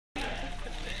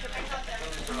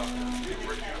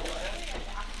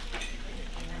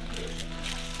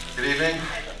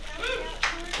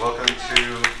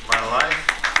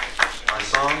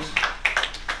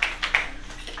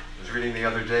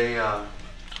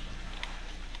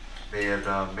They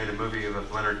had made a movie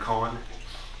with Leonard Cohen.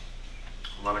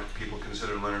 A lot of people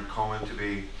consider Leonard Cohen to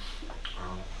be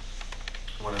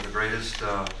one of the greatest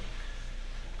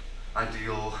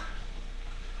ideal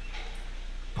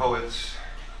poets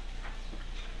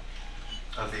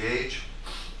of the age.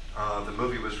 The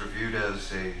movie was reviewed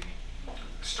as a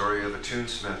story of a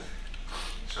tunesmith.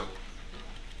 So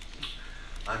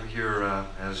I'm here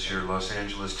as your Los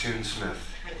Angeles tunesmith.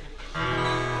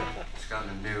 It's gotten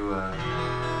a new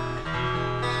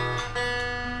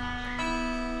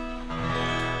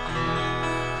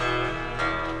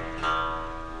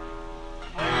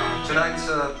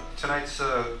tonight's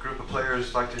group of players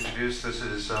I'd like to introduce. This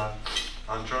is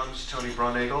on drums, Tony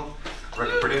Braunagel,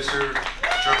 record producer,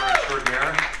 drummer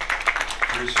extraordinaire,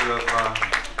 producer of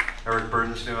Eric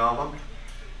Burden's new album.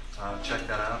 Check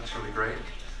that out, it's really great.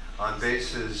 On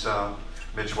bass is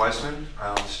Mitch Weissman,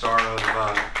 star of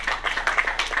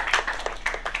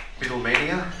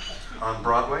Beatlemania on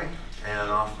Broadway and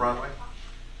off Broadway,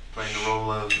 playing the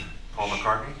role of Paul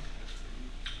McCartney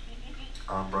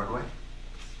on Broadway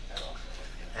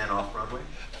and off Broadway.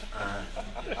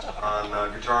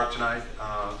 On guitar tonight,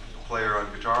 the player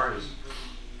on guitar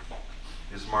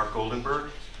is Mark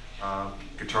Goldenberg,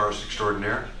 guitarist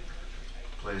extraordinaire.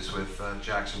 Plays with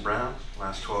Jackson Browne,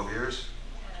 last 12 years.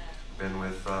 Been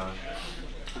with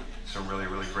some really,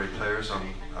 really great players.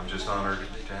 I'm just honored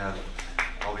to have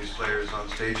all these players on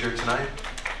stage here tonight.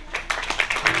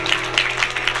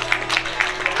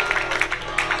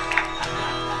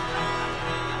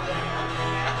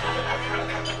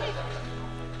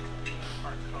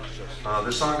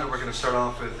 The song that we're going to start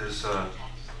off with is a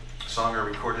song I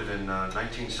recorded in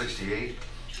 1968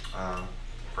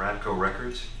 for Atco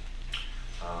Records.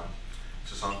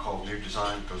 It's a song called New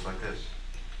Design. It goes like this.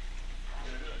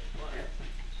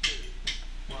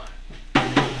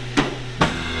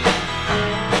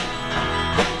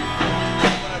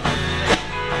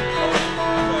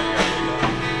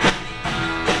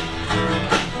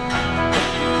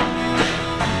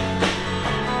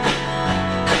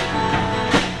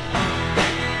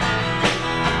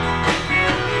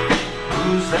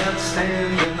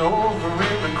 Standing over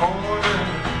in the corner,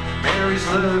 Mary's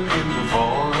looking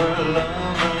for her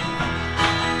lover.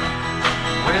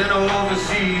 Went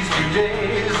overseas 2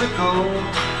 days ago,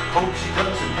 hope she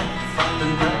doesn't have to find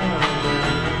another.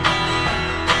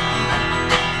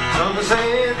 Some say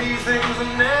these things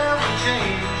will never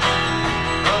change,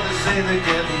 others say they're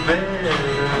getting better.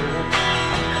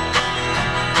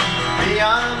 Me,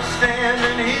 I'm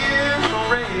standing here in the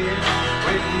rain,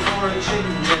 waiting for a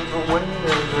change in the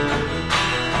weather.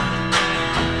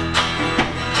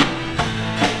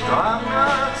 So I'm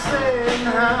not saying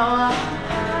how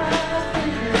I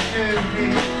think it should be.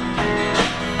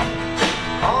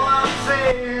 All I'm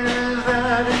saying is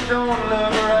that it don't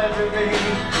look right to me.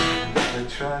 I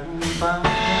try to find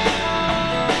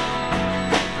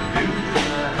a new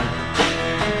design.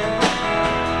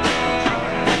 Try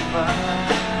to find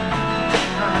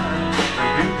a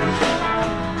new design.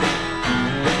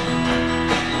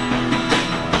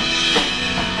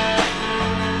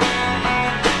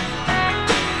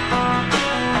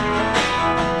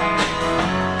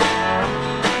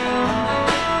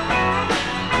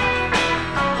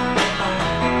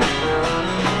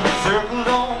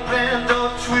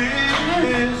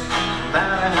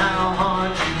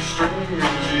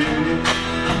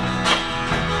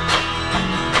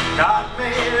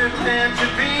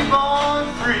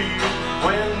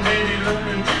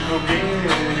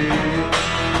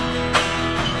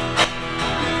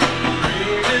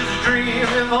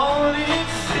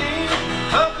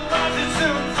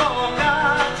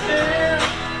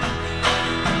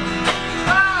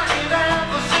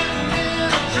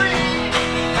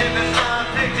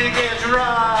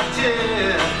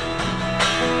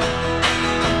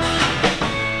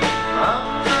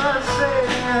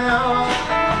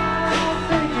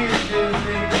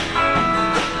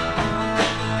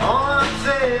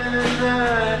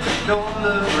 Don't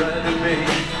look right at me.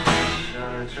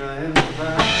 Gotta try and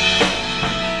find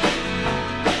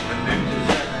a new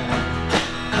design.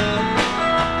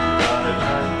 Gotta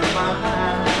try and find a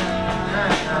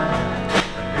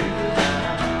new design.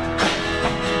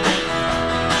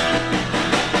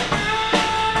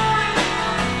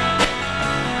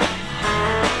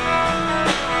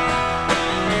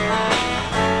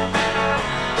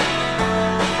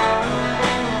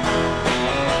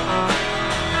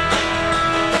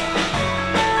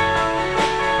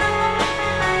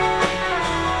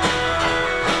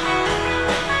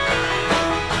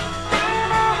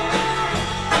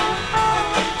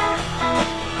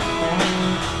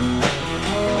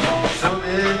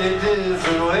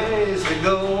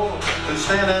 been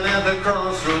standing at the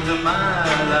crossroads of my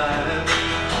life.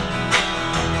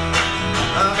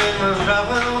 I've been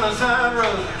driving on the side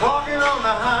road, walking on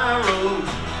the high road,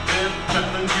 been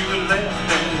driving to the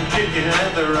left and kicking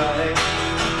at the right.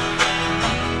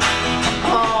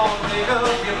 Oh, make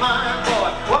up your mind,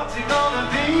 boy, what's it gonna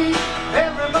be?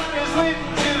 Everybody's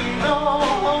waiting to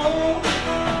know.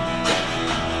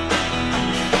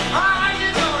 Are you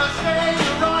gonna stay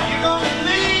or are you gonna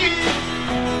leave?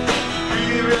 Do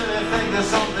you really think there's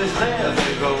something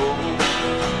left?